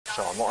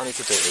Sian, what I need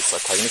to do is,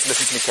 okay, you need to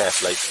listen to me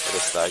carefully at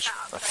this stage,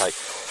 okay.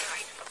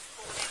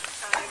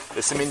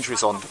 There's some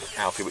injuries on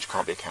Alfie which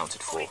can't be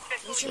accounted for What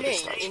do you at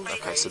this mean, stage. injuries?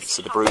 Okay,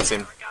 so the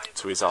bruising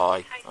to his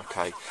eye,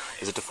 okay,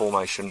 there's a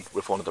deformation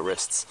with one of the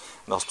wrists.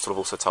 And the hospital have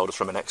also told us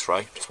from an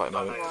X-ray, just wait a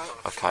moment,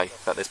 okay,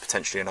 that there's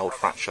potentially an old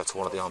fracture to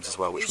one of the arms as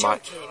well,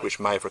 which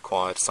may have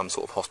required some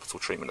sort of hospital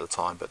treatment at the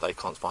time, but they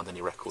can't find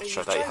any records to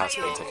show that it has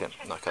been taken.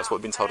 Okay, that's what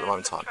we've been told at the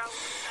moment in time.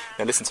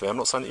 Now listen to me, I'm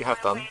not saying that you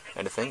have done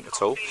anything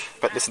at all,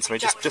 but listen to me,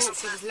 just he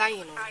was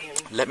laying on him.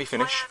 let me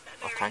finish.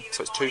 Okay,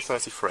 so it's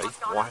 2:33.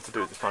 What I have to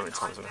do at this moment in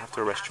time is I'm going to have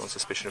to arrest you on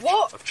suspicion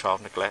of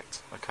child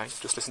neglect. Okay,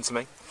 just listen to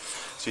me.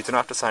 So you don't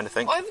have to say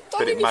anything,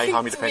 but it may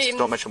harm your defence.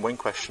 Don't mention one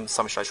question,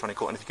 some later on in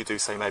court, and if you do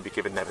say, maybe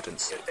given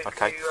evidence.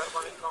 Okay,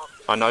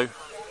 I know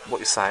what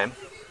you're saying,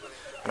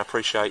 and I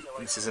appreciate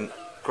this isn't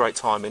great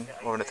timing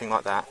or anything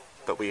like that,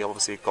 but we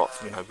obviously got,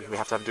 you know, we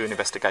have to do an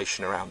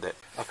investigation around it.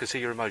 I can see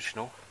you're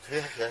emotional.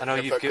 Yeah. I know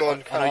you've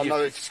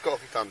it's got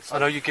to be done. So. I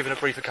know you've given a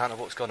brief account of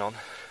what's gone on.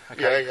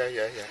 Okay?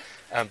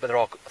 Yeah. But there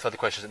are further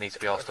questions that need to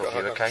be asked of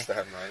you, okay?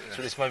 Understand, mate, yeah. So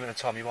at this moment in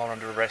time, you are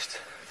under arrest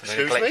for the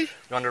Excuse neglect. me?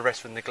 You're under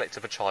arrest for the neglect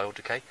of a child,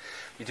 okay?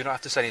 You do not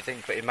have to say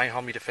anything, but it may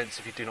harm your defence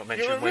if you do not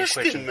mention You're one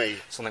question. me.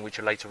 Something which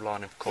you later rely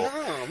on in court.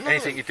 No.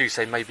 Anything you do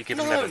say may be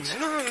given evidence.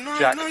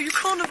 No, you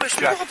can't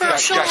arrest me. What about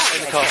Jack,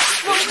 in the car.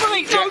 No,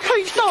 mate, no,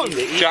 please don't.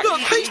 Jack,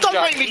 Look, please don't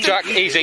make me do Jack, easy.